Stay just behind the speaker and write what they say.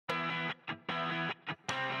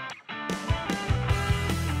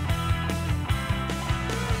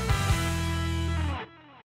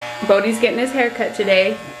Bodie's getting his hair cut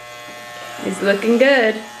today. He's looking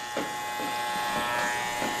good.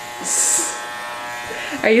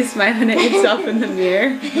 Are you smiling at yourself in the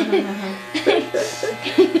mirror?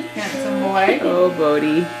 Handsome boy. Oh,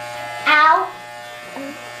 Bodie. Ow.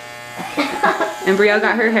 And Brielle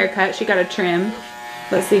got her hair cut. She got a trim.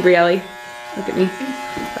 Let's see, Brielle. Look at me.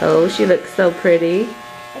 Oh, she looks so pretty.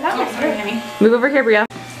 Oh, sorry, honey. Move over here, Brielle.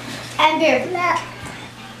 Amber.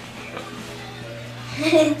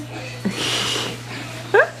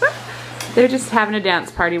 They're just having a dance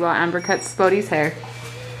party while Amber cuts Bodie's hair.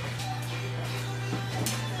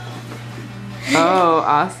 Oh,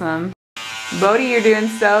 awesome. Bodie, you're doing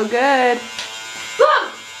so good.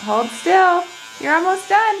 Hold still. You're almost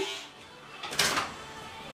done.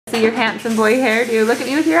 See your handsome boy hairdo. Look at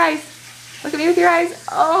me with your eyes. Look at me with your eyes.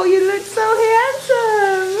 Oh, you look so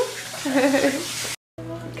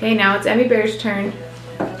handsome. Okay, now it's Emmy Bear's turn.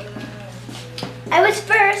 I was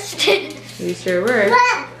first. You sure were.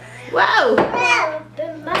 Whoa.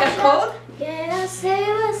 That's cold? Can I say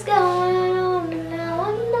what's going on now?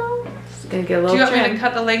 I know. Just gonna get a Do little you want me to trim.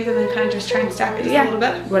 cut the length and then kind of just try and stack it just Yeah. a little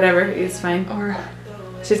bit? Whatever, it's fine. Or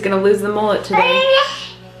She's gonna lose the mullet today.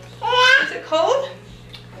 is it cold?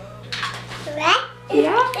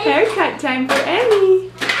 Yeah, haircut time for Emmy.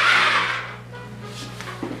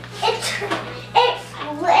 It's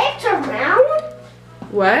around.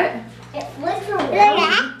 What? It flips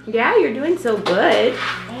around. Yeah, you're doing so good.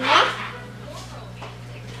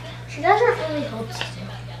 She doesn't really hold still.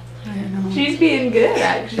 I know. She's being good, She's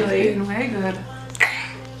actually. doing way good.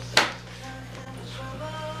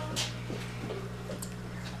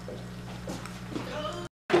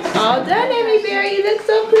 All done, Emmy Bear. You look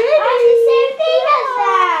so pretty. Same thing as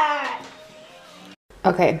that.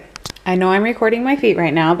 Okay, I know I'm recording my feet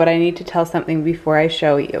right now, but I need to tell something before I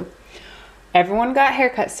show you. Everyone got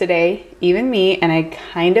haircuts today, even me, and I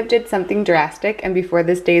kind of did something drastic, and before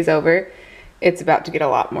this day's over, it's about to get a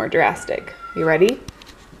lot more drastic. You ready?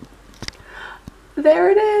 There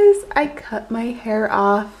it is. I cut my hair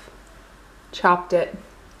off, chopped it.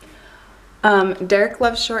 Derek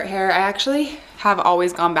loves short hair. I actually have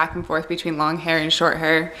always gone back and forth between long hair and short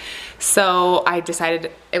hair. So I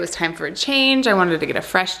decided it was time for a change. I wanted to get a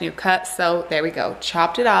fresh new cut. So there we go,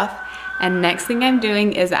 chopped it off. And next thing I'm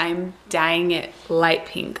doing is I'm dyeing it light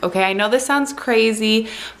pink. Okay, I know this sounds crazy,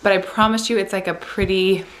 but I promise you it's like a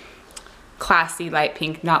pretty classy light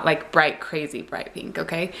pink, not like bright, crazy bright pink,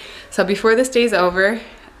 okay? So before this day's over,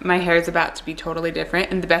 my hair is about to be totally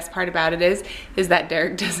different. And the best part about it is that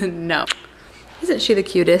Derek doesn't know. Isn't she the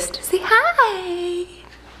cutest? Say hi.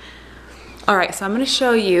 All right, so I'm gonna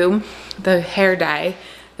show you the hair dye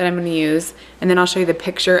that I'm gonna use, and then I'll show you the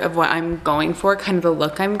picture of what I'm going for, kind of the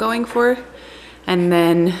look I'm going for, and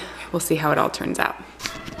then we'll see how it all turns out.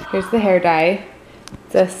 Here's the hair dye.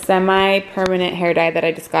 It's a semi-permanent hair dye that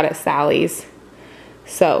I just got at Sally's.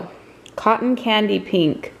 So, cotton candy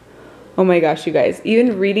pink. Oh my gosh, you guys,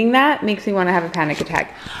 even reading that makes me want to have a panic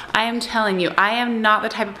attack. I am telling you, I am not the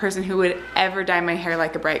type of person who would ever dye my hair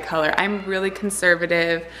like a bright color. I'm really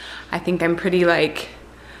conservative. I think I'm pretty like,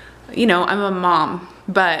 you know, I'm a mom,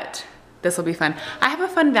 but this will be fun. I have a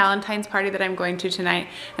fun Valentine's party that I'm going to tonight,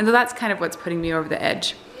 and so that's kind of what's putting me over the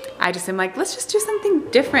edge. I just am like, let's just do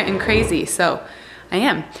something different and crazy, so I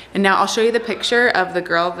am. And now I'll show you the picture of the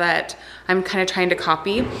girl that I'm kind of trying to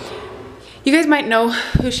copy. You guys might know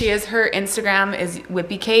who she is. Her Instagram is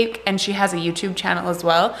Whippy Cake, and she has a YouTube channel as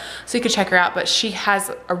well, so you could check her out. But she has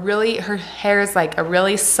a really, her hair is like a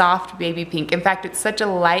really soft baby pink. In fact, it's such a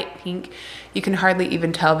light pink, you can hardly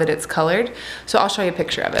even tell that it's colored. So I'll show you a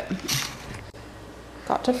picture of it.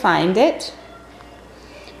 Got to find it.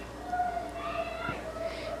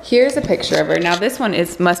 Here's a picture of her. Now this one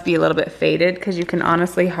must be a little bit faded because you can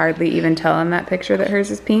honestly hardly even tell in that picture that hers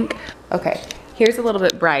is pink. Okay. Here's a little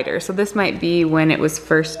bit brighter. So this might be when it was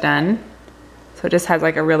first done. So it just has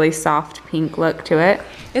like a really soft pink look to it.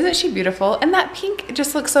 Isn't she beautiful? And that pink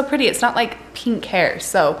just looks so pretty. It's not like pink hair.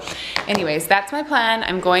 So anyways, that's my plan.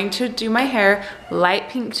 I'm going to do my hair light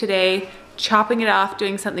pink today, chopping it off,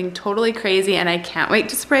 doing something totally crazy, and I can't wait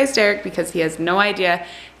to surprise Derek because he has no idea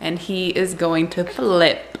and he is going to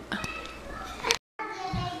flip.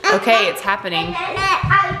 Okay, it's happening.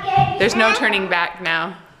 There's no turning back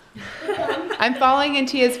now. I'm following in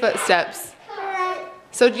Tia's footsteps.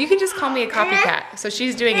 So you can just call me a copycat. So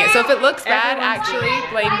she's doing it. So if it looks bad, actually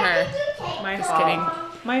blame her. Just kidding.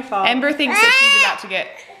 My fault. Ember thinks that she's about to get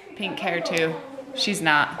pink hair too. She's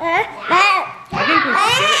not. I think we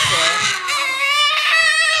should give it to her.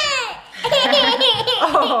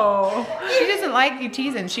 Oh. She doesn't doesn't like you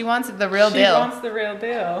teasing. She wants the real She deal. wants the real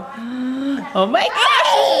deal. Oh my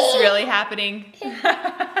gosh, this is really happening.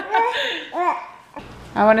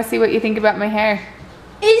 I want to see what you think about my hair.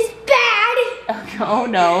 It's bad. Oh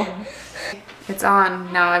no. It's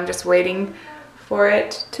on. Now I'm just waiting for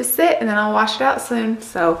it to sit and then I'll wash it out soon.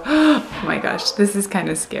 So, oh my gosh, this is kind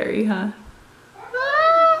of scary, huh?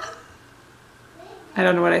 I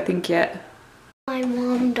don't know what I think yet. My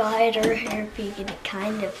mom dyed her hair pink and it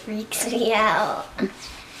kind of freaks me out.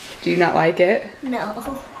 Do you not like it?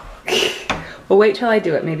 No. Well, wait till I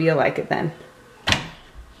do it. Maybe you'll like it then.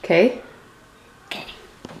 Okay? Okay.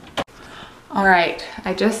 All right,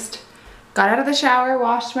 I just got out of the shower,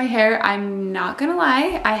 washed my hair. I'm not gonna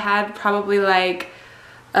lie, I had probably like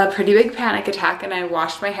a pretty big panic attack and I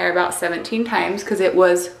washed my hair about 17 times because it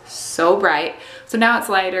was so bright. So now it's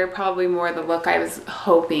lighter, probably more the look I was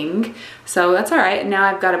hoping. So that's all right. Now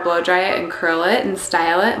I've got to blow dry it and curl it and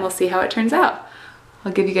style it and we'll see how it turns out.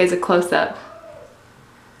 I'll give you guys a close up.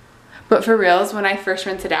 But for reals, when I first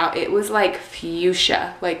rinsed it out, it was like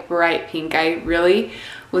fuchsia, like bright pink. I really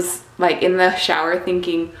was like in the shower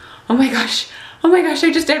thinking, oh my gosh,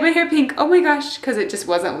 I just dyed my hair pink. Oh my gosh, because it just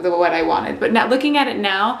wasn't what I wanted. But now looking at it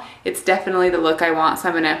now, it's definitely the look I want. So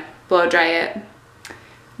I'm gonna blow dry it.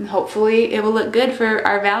 And hopefully it will look good for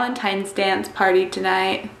our Valentine's dance party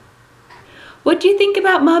tonight. What do you think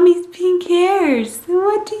about mommy's pink hairs?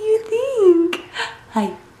 What do you think?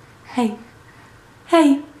 Hi, hey,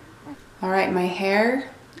 hey. All right, my hair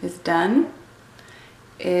is done.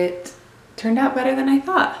 It turned out better than I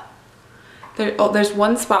thought. There's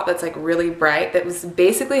one spot that's like really bright. That was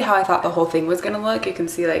basically how I thought the whole thing was gonna look. You can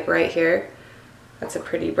see like right here, that's a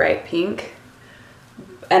pretty bright pink.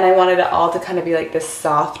 And I wanted it all to kind of be like this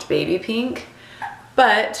soft baby pink.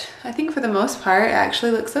 But I think for the most part, it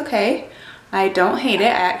actually looks okay. I don't hate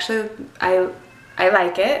it. I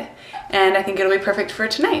like it. And I think it'll be perfect for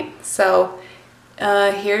tonight. So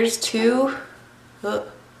here's to,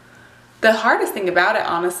 the hardest thing about it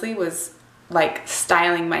honestly was like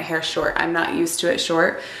styling my hair short. I'm not used to it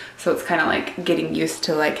short, so it's kind of like getting used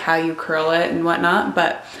to like how you curl it and whatnot,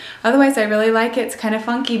 but otherwise I really like it. It's kind of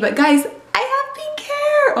funky, but guys, I have pink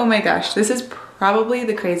hair. Oh my gosh, this is probably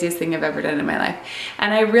the craziest thing I've ever done in my life.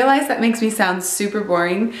 And I realize that makes me sound super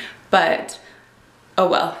boring, but oh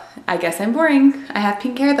well, I guess I'm boring. I have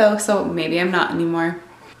pink hair though, so maybe I'm not anymore.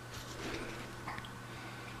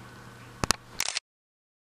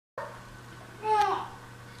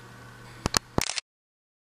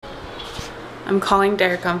 I'm calling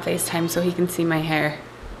Derek on FaceTime so he can see my hair.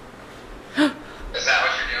 Is that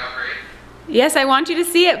what you're doing, Bree? Yes, I want you to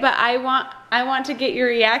see it, but I want to get your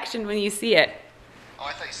reaction when you see it. Oh,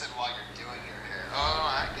 I thought you said while you're doing your hair. Oh,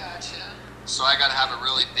 I gotcha. So I gotta have a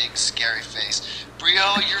really big, scary face.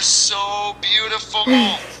 Brielle, you're so beautiful.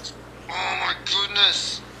 Oh my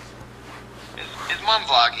goodness. Is Mom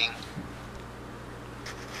vlogging?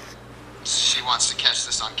 She wants to catch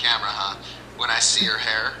this on camera, huh? When I see her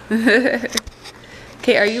hair.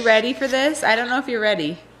 Okay, are you ready for this? I don't know if you're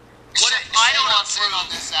ready. What if I don't approve on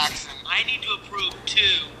this action? I need to approve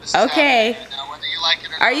too. Okay. Now, whether you like it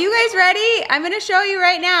or Are not. you guys ready? I'm gonna show you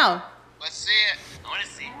right now. Let's see it. I want to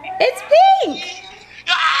see. It's pink!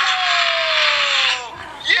 Oh!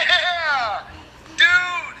 Yeah! Dude!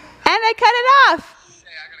 And I cut it off.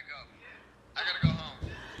 Hey, I gotta go home.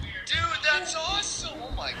 Dude, that's awesome!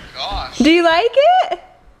 Oh my gosh. Do you like it?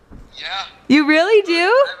 Yeah. You really do?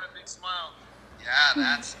 I have a big smile. Yeah,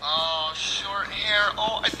 that's, oh, short hair.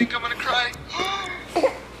 Oh, I think I'm gonna cry.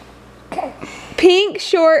 Pink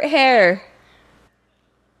short hair.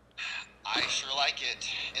 I sure like it.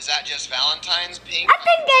 Is that just Valentine's pink? I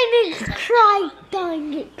think I didn't try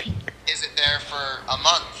dyeing it pink. Is it there for a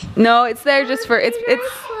month? No, it's there just for it's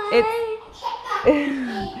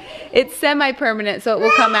it's semi-permanent, so it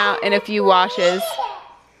will come out in a few washes.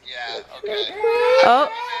 Yeah, okay. Oh,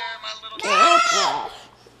 There, my little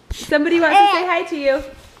somebody wants to say hi to you.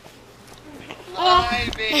 Hi,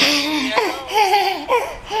 baby.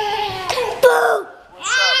 Boo!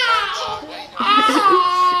 What's up, Mom?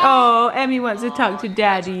 Oh, Emmy wants to talk to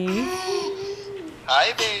Daddy.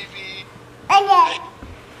 Hi, baby.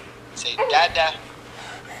 Say dada.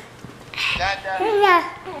 Dada.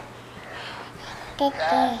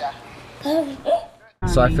 Dada.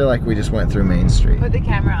 So I feel like we just went through Main Street. Put the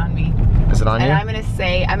camera on me. Is it on And I'm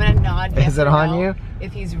gonna nod yes Is it or on no you?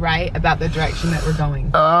 if he's right about the direction that we're going.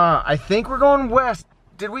 I think we're going west.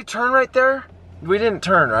 Did we turn right there? We didn't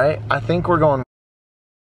turn, right? I think we're going